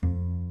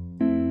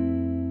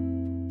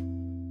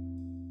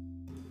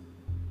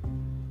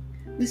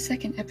the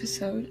second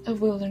episode of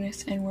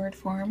Wilderness in Word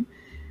Form,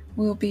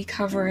 we'll be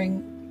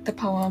covering the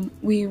poem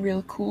We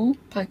Real Cool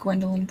by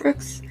Gwendolyn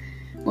Brooks.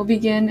 We'll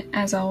begin,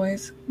 as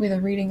always, with a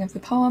reading of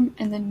the poem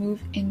and then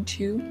move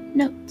into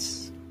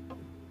notes.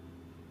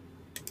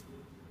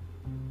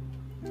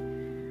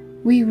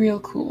 We Real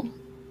Cool,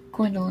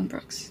 Gwendolyn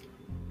Brooks.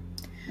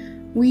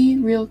 We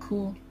real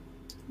cool.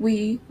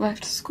 We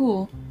left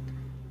school.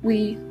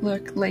 We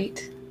lurk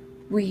late.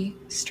 We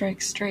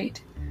strike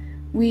straight.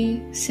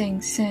 We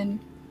sing sin.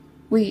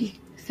 We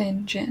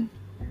thin gin.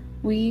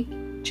 We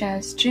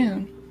jazz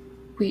June.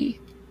 We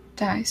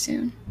die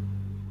soon.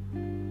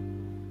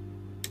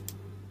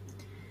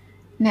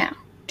 Now,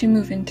 to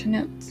move into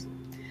notes.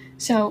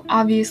 So,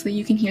 obviously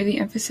you can hear the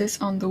emphasis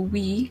on the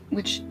we,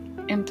 which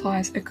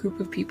implies a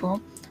group of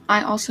people.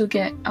 I also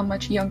get a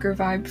much younger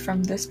vibe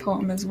from this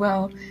poem as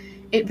well.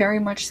 It very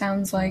much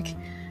sounds like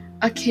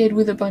a kid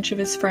with a bunch of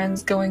his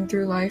friends going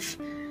through life.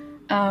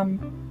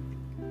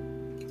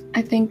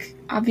 I think,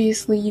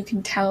 obviously, you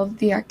can tell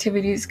the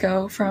activities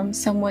go from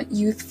somewhat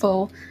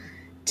youthful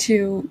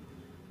to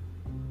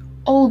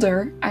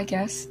older, I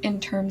guess, in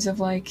terms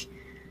of, like,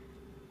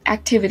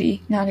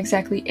 activity, not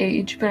exactly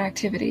age, but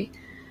activity.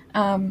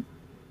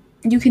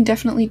 You can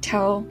definitely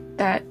tell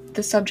that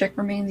the subject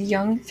remains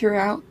young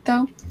throughout,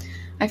 though.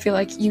 I feel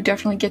like you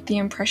definitely get the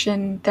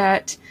impression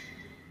that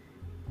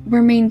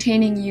we're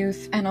maintaining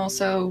youth and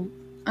also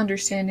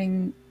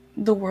understanding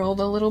the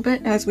world a little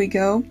bit as we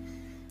go.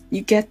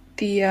 You get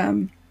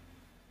the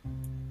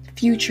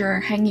future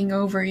hanging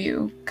over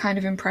you kind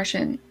of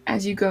impression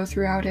as you go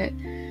throughout it.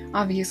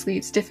 Obviously,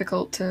 it's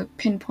difficult to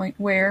pinpoint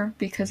where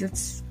because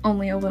it's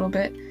only a little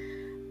bit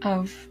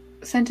of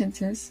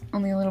sentences,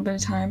 only a little bit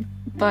of time,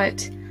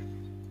 but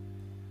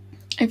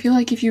I feel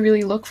like if you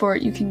really look for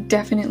it, you can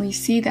definitely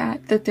see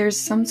that there's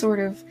some sort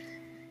of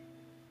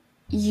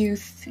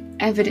youth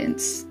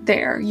evidence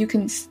there. You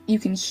can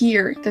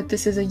hear that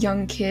this is a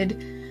young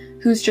kid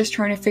who's just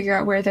trying to figure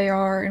out where they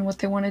are and what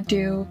they want to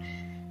do,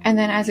 and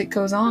then as it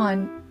goes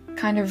on,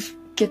 kind of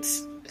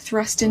gets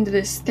thrust into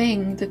this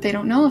thing that they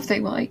don't know if they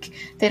like,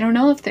 they don't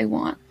know if they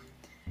want.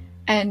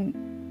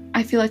 And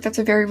I feel like that's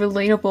a very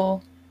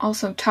relatable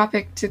also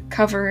topic to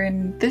cover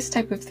in this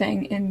type of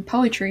thing in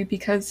poetry,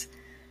 because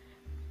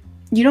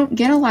you don't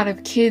get a lot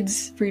of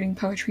kids reading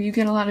poetry. You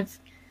get a lot of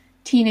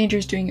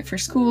teenagers doing it for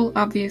school,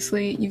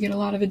 obviously. You get a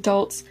lot of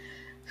adults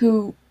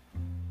who,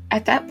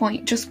 at that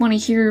point, just want to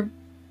hear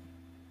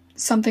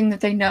something that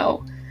they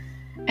know.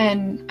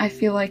 And I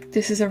feel like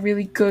this is a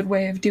really good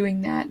way of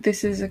doing that.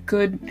 This is a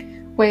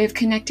good way of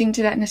connecting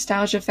to that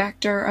nostalgia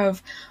factor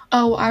of,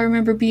 oh, I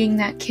remember being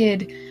that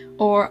kid,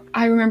 or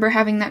I remember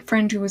having that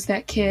friend who was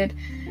that kid.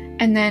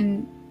 And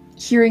then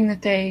hearing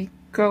that they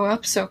grow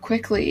up so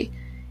quickly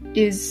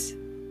is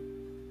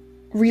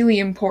really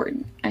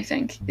important, I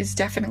think, is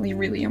definitely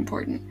really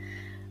important.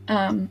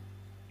 And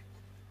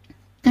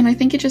I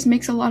think it just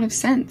makes a lot of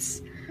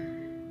sense.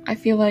 I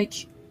feel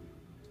like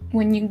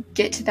when you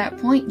get to that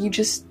point,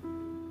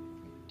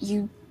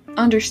 you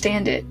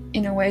understand it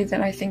in a way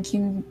that I think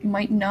you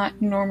might not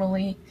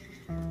normally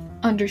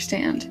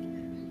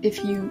understand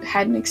if you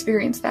hadn't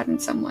experienced that in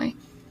some way.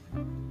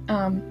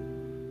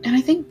 And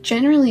I think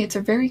generally it's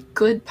a very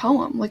good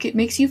poem. Like, it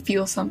makes you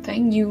feel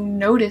something. You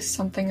notice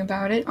something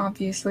about it,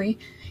 obviously.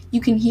 You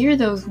can hear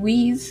those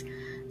wheeze.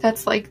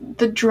 That's like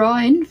the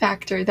draw-in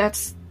factor.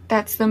 That's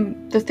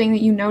the thing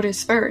that you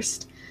notice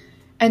first.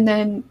 And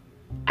then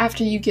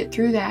after you get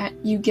through that,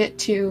 you get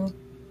to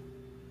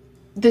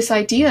this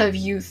idea of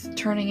youth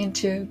turning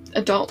into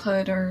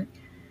adulthood or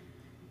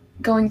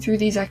going through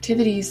these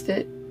activities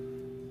that,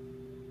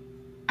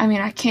 I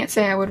mean, I can't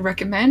say I would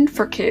recommend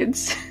for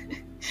kids.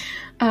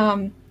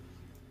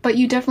 But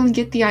you definitely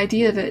get the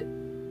idea that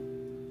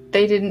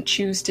they didn't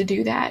choose to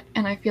do that,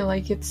 and I feel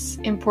like it's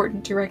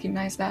important to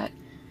recognize that.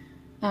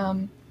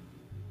 And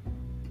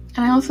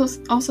I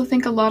also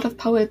think a lot of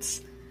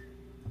poets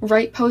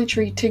write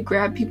poetry to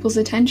grab people's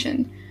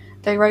attention.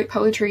 They write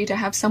poetry to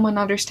have someone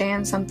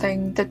understand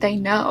something that they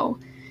know.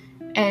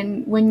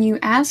 And when you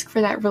ask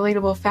for that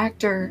relatable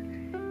factor,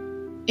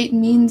 it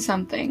means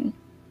something.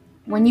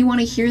 When you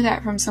want to hear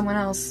that from someone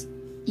else,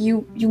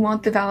 you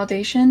want the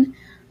validation.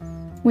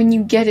 When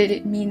you get it,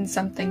 it means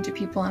something to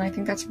people, and I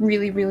think that's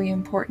really, really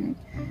important.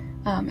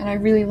 And I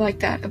really like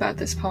that about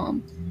this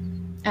poem.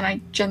 And I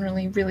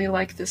generally really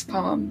like this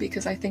poem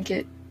because I think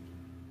it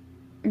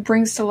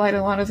brings to light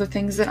a lot of the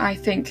things that I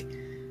think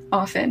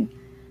often,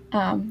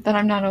 that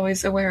I'm not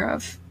always aware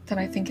of, that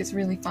I think is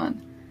really fun.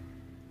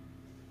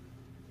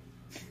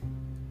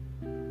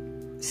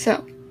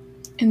 So,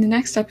 in the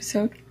next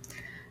episode,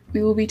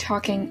 we will be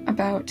talking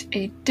about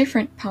a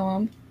different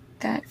poem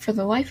that, for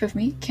the life of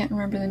me, can't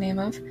remember the name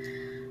of.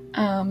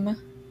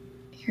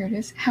 Here it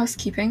is,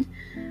 Housekeeping,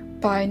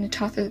 by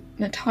Natasha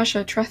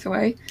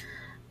Trethewey.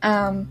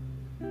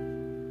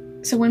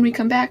 So when we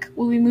come back,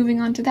 we'll be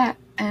moving on to that,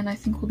 and I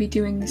think we'll be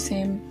doing the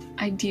same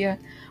idea.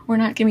 We're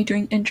not going to be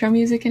doing intro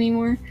music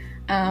anymore,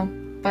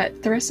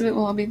 but the rest of it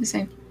will all be the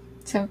same.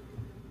 So,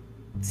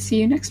 see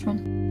you next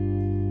one.